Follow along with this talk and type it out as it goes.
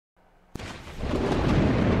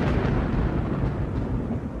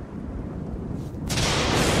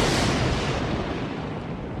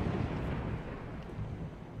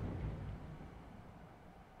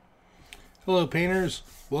Hello painters,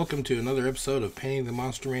 welcome to another episode of Painting the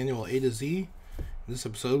Monster Manual A to Z. In this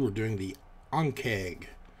episode we're doing the Ankheg.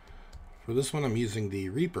 For this one I'm using the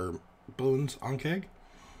Reaper Bones Ankheg.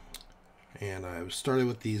 And I've started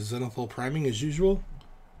with the zenithal priming as usual.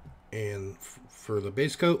 And for the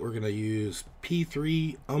base coat we're going to use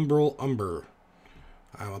P3 Umbral Umber.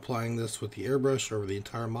 I'm applying this with the airbrush over the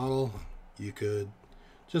entire model. You could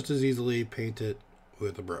just as easily paint it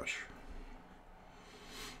with a brush.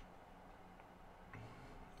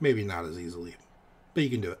 Maybe not as easily, but you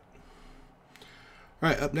can do it.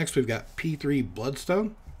 Alright, up next we've got P3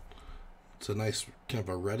 Bloodstone. It's a nice kind of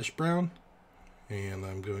a reddish brown. And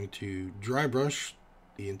I'm going to dry brush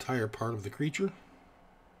the entire part of the creature.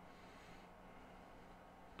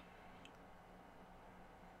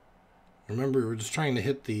 Remember, we're just trying to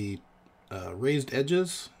hit the raised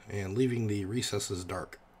edges and leaving the recesses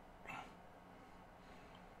dark.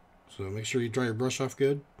 So make sure you dry your brush off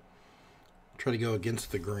good. Try to go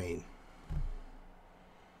against the grain.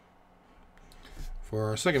 For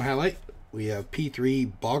our second highlight, we have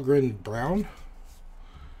P3 Bogrin Brown.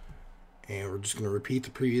 And we're just going to repeat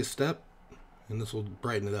the previous step. And this will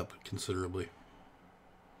brighten it up considerably.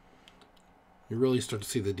 You really start to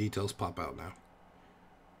see the details pop out now.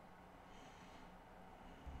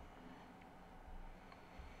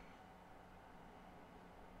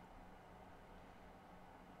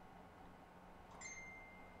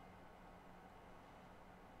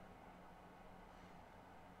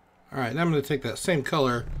 Alright, now I'm going to take that same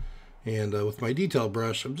color and with my detail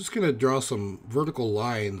brush, I'm just going to draw some vertical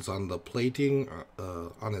lines on the plating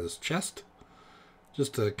on his chest.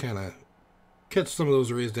 Just to kind of catch some of those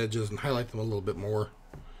raised edges and highlight them a little bit more.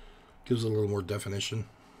 Gives it a little more definition.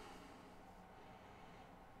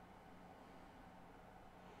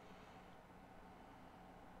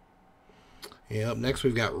 And up next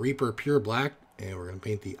we've got Reaper Pure Black, and we're going to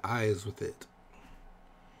paint the eyes with it.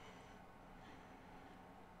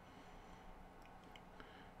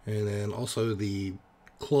 And then also the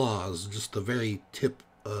claws, just the very tip,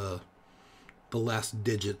 the last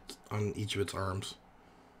digit on each of its arms.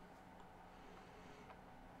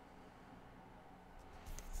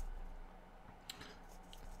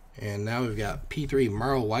 And now we've got P3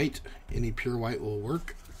 Morrow White. Any pure white will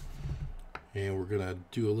work. And we're going to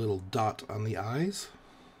do a little dot on the eyes,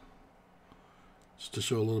 just to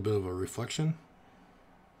show a little bit of a reflection.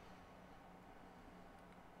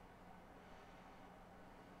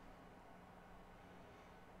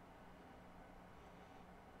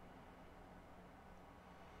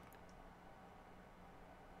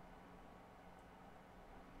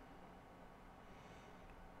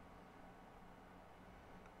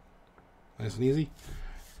 Nice and easy.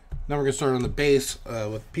 Now we're going to start on the base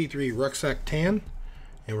with P3 Rucksack Tan.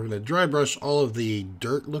 And we're going to dry brush all of the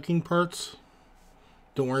dirt looking parts.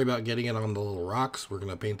 Don't worry about getting it on the little rocks. We're going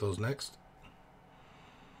to paint those next.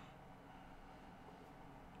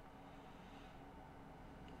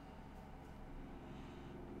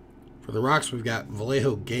 For the rocks we've got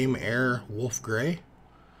Vallejo Game Air Wolf Gray.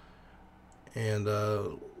 And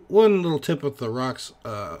one little tip with the rocks.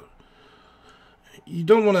 You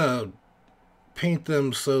don't want to paint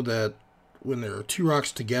them so that when there are two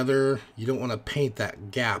rocks together, you don't want to paint that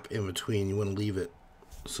gap in between. You want to leave it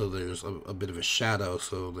so there's a bit of a shadow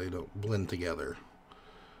so they don't blend together.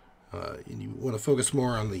 And you want to focus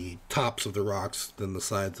more on the tops of the rocks than the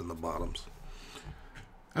sides and the bottoms.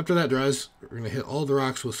 After that dries, we're going to hit all the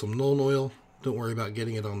rocks with some Nuln Oil. Don't worry about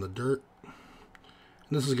getting it on the dirt. And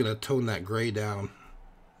this is going to tone that gray down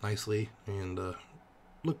nicely and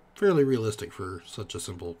look fairly realistic for such a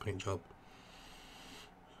simple paint job.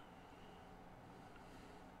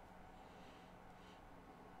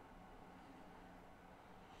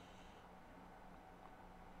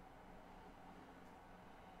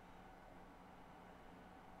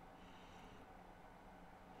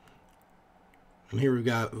 And here we've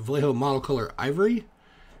got Vallejo model color Ivory,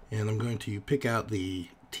 and I'm going to pick out the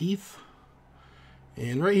teeth.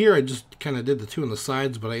 And right here I just kind of did the two on the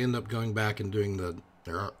sides, but I end up going back and doing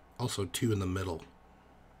there are also two in the middle.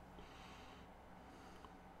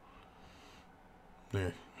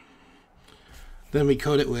 There. Then we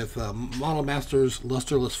coat it with Model Master's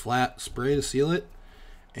Lusterless Flat Spray to seal it.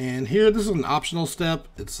 And here, this is an optional step.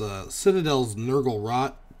 It's Citadel's Nurgles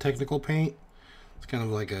Rot technical paint. It's kind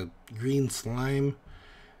of like a green slime.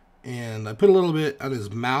 And I put a little bit on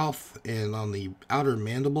his mouth and on the outer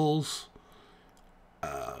mandibles.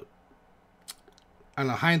 On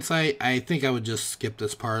a hindsight, I think I would just skip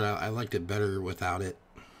this part. I liked it better without it.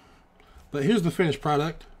 But here's the finished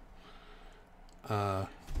product.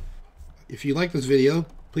 If you like this video,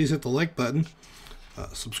 please hit the like button.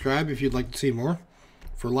 Subscribe if you'd like to see more.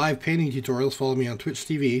 For live painting tutorials, follow me on Twitch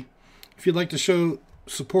TV. If you'd like to show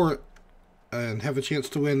support and have a chance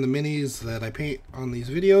to win the minis that I paint on these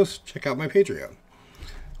videos, check out my Patreon.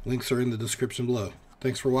 Links are in the description below.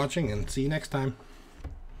 Thanks for watching, and see you next time.